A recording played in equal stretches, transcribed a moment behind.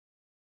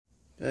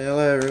Okay,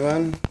 hello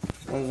everyone.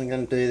 I wasn't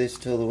going to do this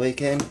till the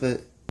weekend,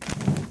 but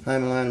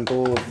home alone and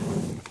bored.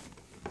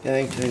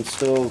 Going to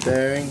install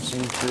bearings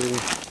into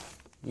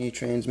new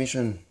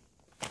transmission.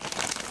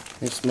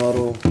 This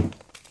model,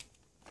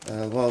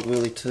 Wild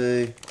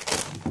Willy2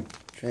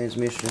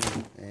 transmission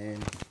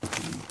and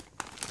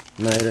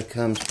motor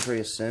comes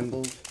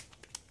pre-assembled.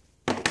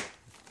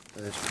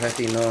 Those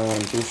crappy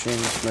nylon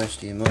bushings most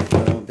of you might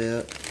know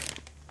about.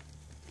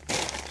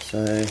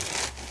 So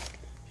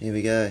here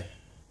we go.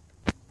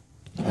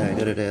 Okay,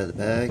 got it out of the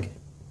bag.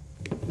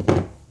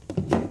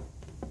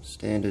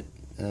 Standard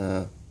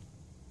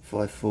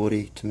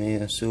 540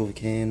 Tamiya silver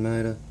can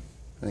motor.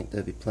 I think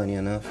that'd be plenty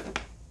enough.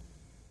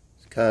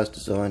 This car's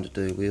designed to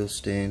do wheel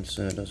stands,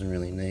 so it doesn't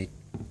really need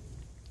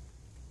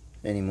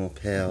any more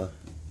power.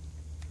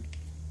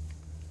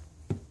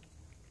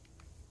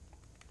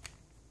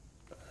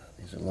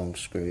 These are long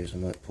screws, I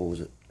might pause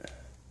it.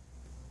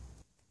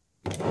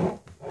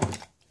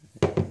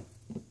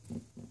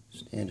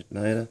 Standard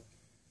motor.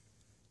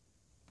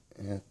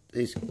 Now,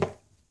 these are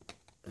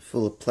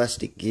full of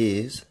plastic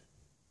gears.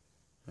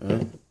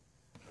 Right?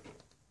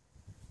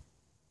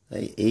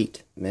 They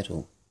eat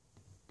metal.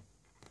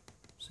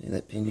 See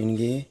that pinion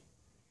gear?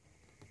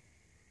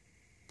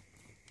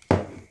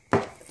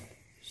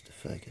 Just to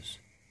focus.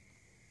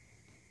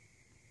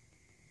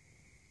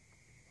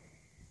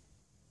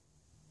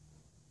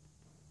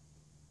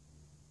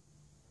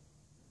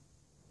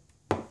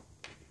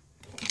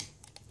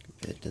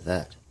 Compared to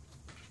that.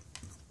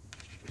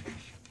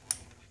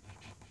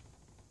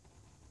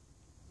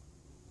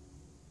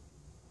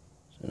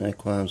 So no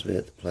qualms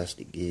about the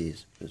plastic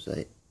gears because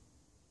they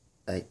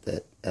ate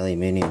that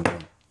aluminium.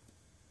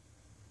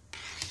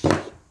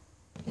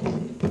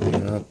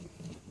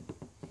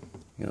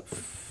 Got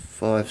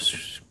 5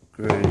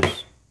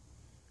 screws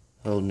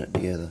holding it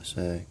together,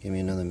 so give me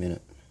another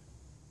minute.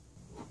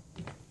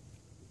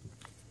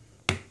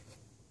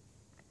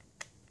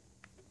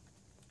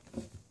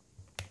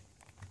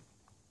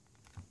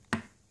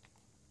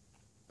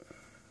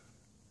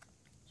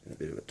 It's in a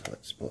bit of a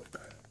tight spot.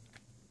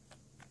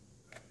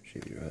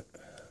 Should be right.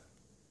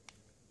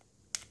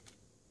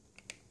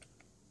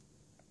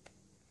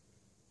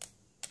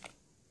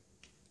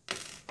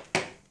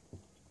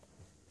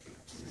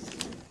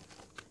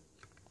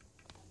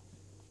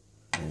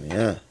 There we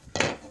are.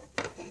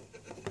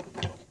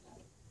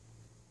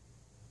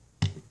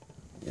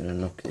 Gonna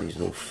knock these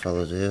little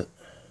fellas out.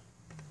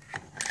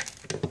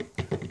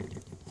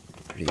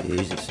 Pretty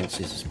easy since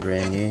this is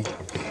brand new.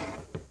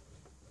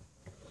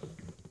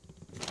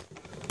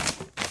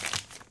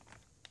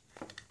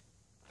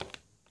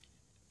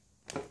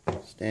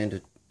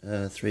 Standard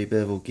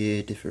 3-bevel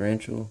gear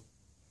differential.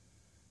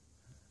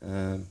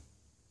 I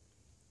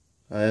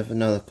have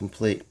another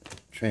complete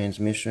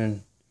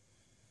transmission,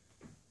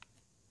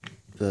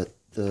 but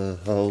the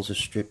holes are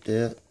stripped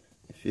out.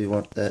 If you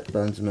want that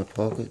buns in my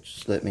pocket,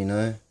 just let me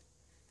know.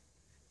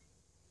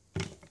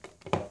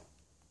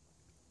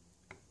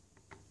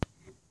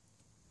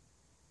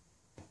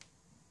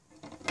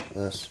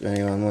 Plus, if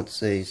anyone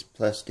wants these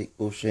plastic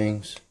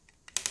bushings,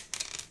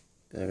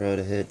 go right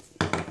ahead,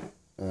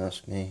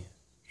 ask me.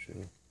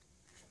 Sure.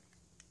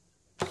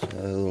 So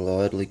a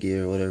little idler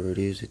gear or whatever it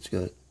is, it's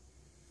got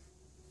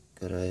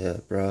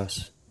a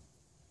brass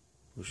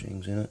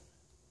bushings in it.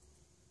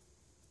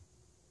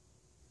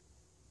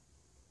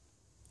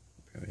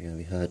 Probably going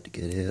to be hard to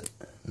get out,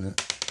 isn't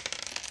it?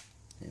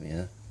 There we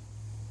are.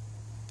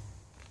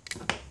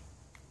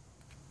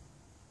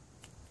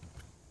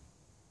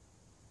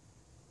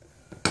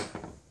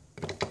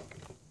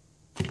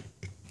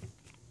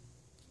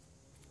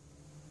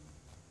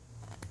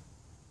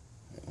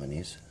 That one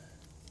is.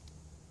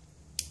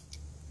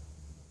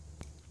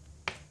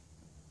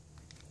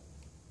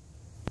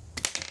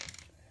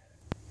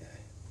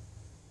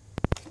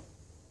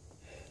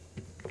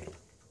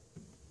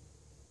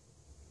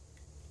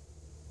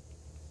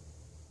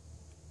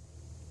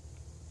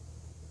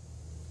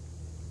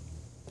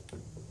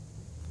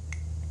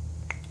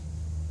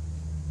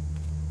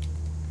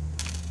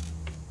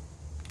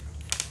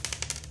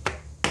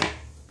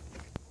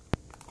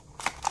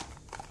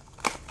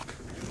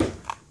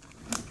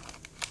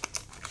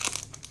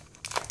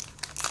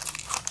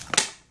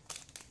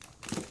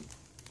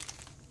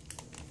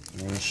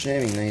 I'm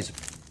assuming these are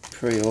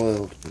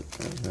pre-oiled, but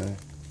I don't know.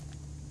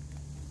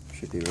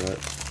 Should be right.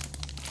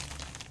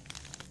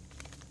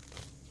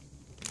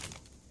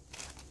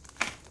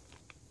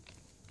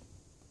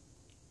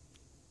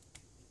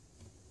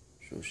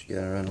 Sure should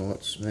go around a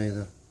lot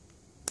smoother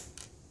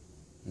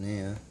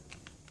now.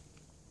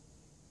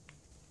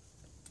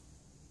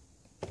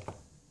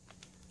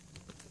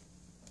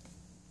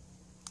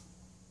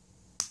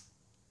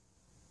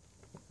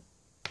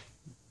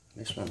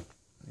 This one,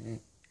 yeah.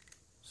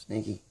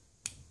 Sneaky.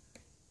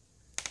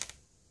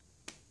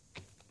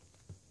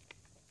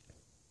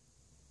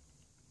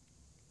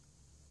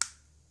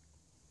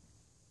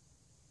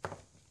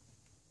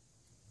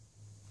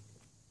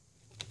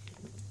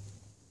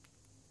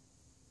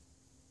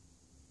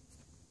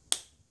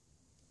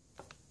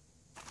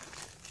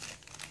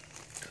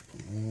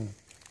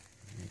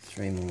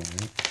 3 more,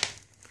 right?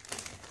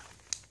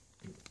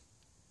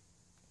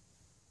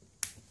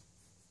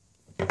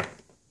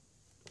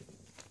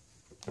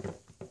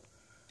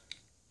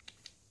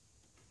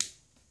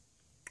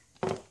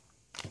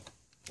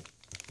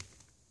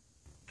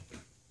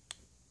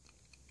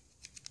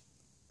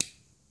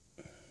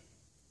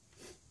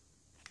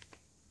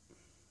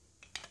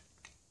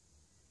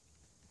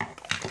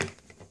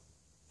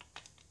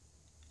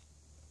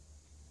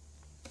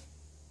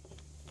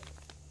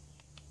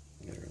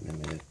 Gotta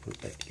remember to put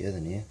it back together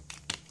now.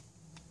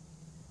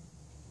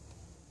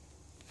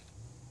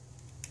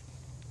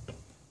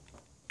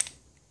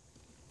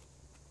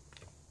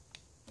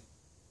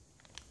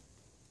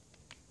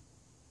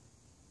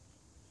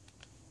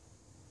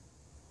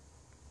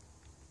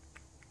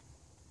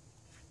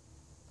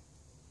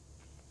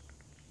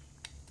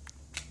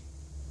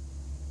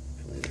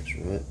 Hopefully that's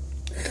right.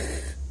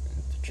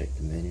 Have to check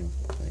the manual,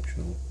 make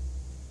sure.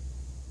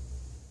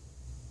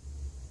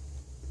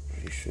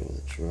 Pretty sure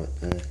that's right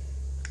though.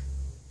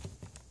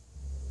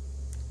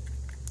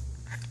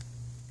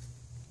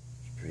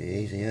 Pretty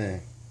easy, eh?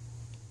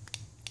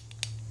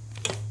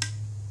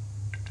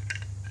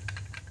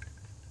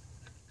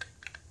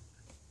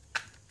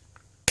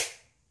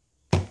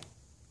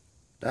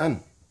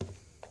 Done.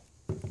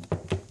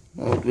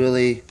 Old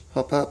Willy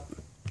Hop Up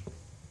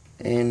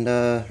and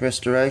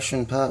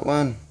restoration part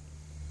 1.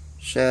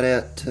 Shout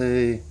out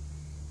to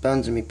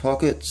Buns in Me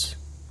Pockets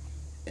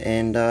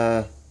and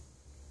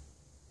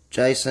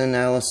Jason,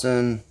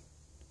 Allison,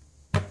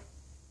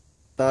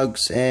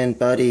 Bugs and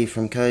Buddy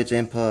from Codes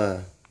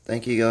Empire.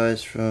 Thank you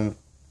guys for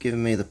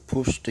giving me the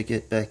push to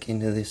get back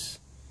into this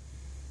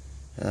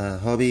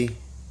hobby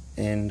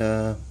and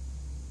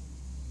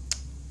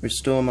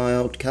restore my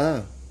old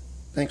car.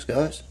 Thanks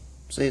guys.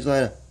 See you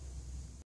later.